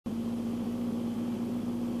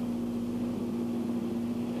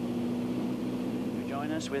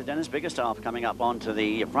Yes, with Dennis Biggerstaff coming up onto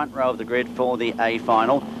the front row of the grid for the A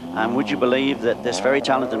final. And would you believe that this very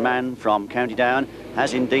talented man from County Down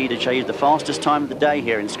has indeed achieved the fastest time of the day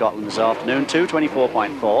here in Scotland this afternoon,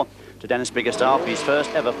 2:24.4. to Dennis Biggerstaff, his first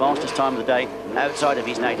ever fastest time of the day outside of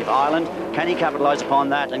his native Ireland. Can he capitalise upon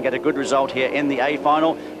that and get a good result here in the A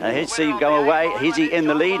final? Is he go away? Is he in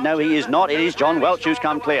the lead? No, he is not. It is John Welch who's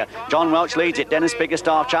come clear. John Welch leads it. Dennis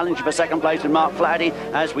Biggerstaff challenging for second place with Mark Flaherty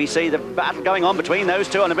as we see the battle going on between those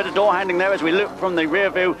two, and a bit of door handling there as we look from the rear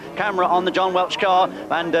view camera on the John Welch car,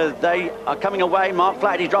 and they are coming away. Mark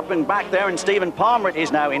Flaherty dropping back there, and Stephen Palmer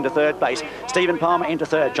is now into third place. Stephen Palmer into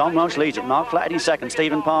third. John Welch leads it. Mark Flaherty second.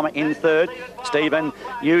 Stephen Palmer in third. Stephen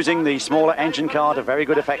using the smaller engine car to very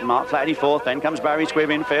good effect. Mark Flaherty fourth. Then comes Barry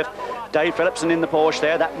Squibb in fifth. Dave Phillipson in the Porsche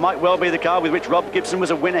there. That might well be the car with which Rob Gibson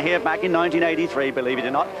was a winner here back in 1983, believe it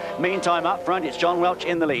or not. Meantime, up front, it's John Welch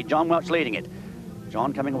in the lead. John Welch leading it.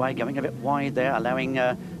 John coming away, going a bit wide there, allowing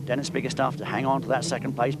Dennis Biggerstaff to hang on to that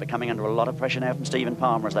second place, but coming under a lot of pressure now from Stephen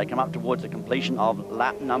Palmer as they come up towards the completion of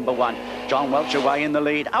lap number one. John Welch away in the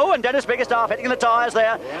lead. Oh, and Dennis Biggerstaff hitting the tyres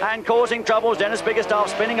there and causing troubles. Dennis Biggerstaff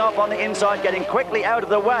spinning off on the inside, getting quickly out of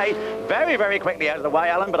the way. Very, very quickly out of the way,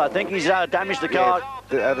 Alan, but I think he's damaged the car.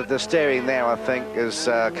 Yeah, the steering there, I think, has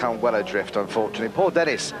come well adrift, unfortunately. Poor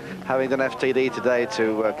Dennis, having done FTD today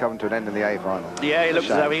to come to an end in the A final. Yeah, he looks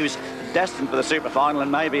as though he was destined for the super final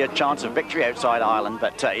and maybe a chance of victory outside Ireland,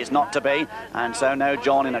 but it's not to be. And so now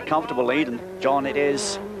John in a comfortable lead, and John it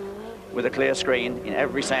is with a clear screen in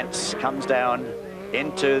every sense, comes down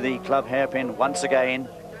into the club hairpin once again.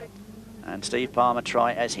 And Steve Palmer,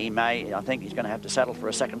 try as he may, I think he's going to have to settle for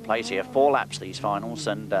a second place here. 4 laps these finals,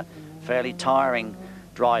 and fairly tiring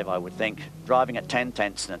drive, I would think. Driving at 10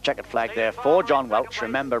 tenths, and a checkered flag there for John Welch.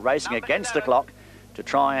 Remember, racing against the clock to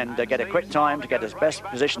try and get a quick time to get his best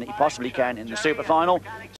position that he possibly can in the super final.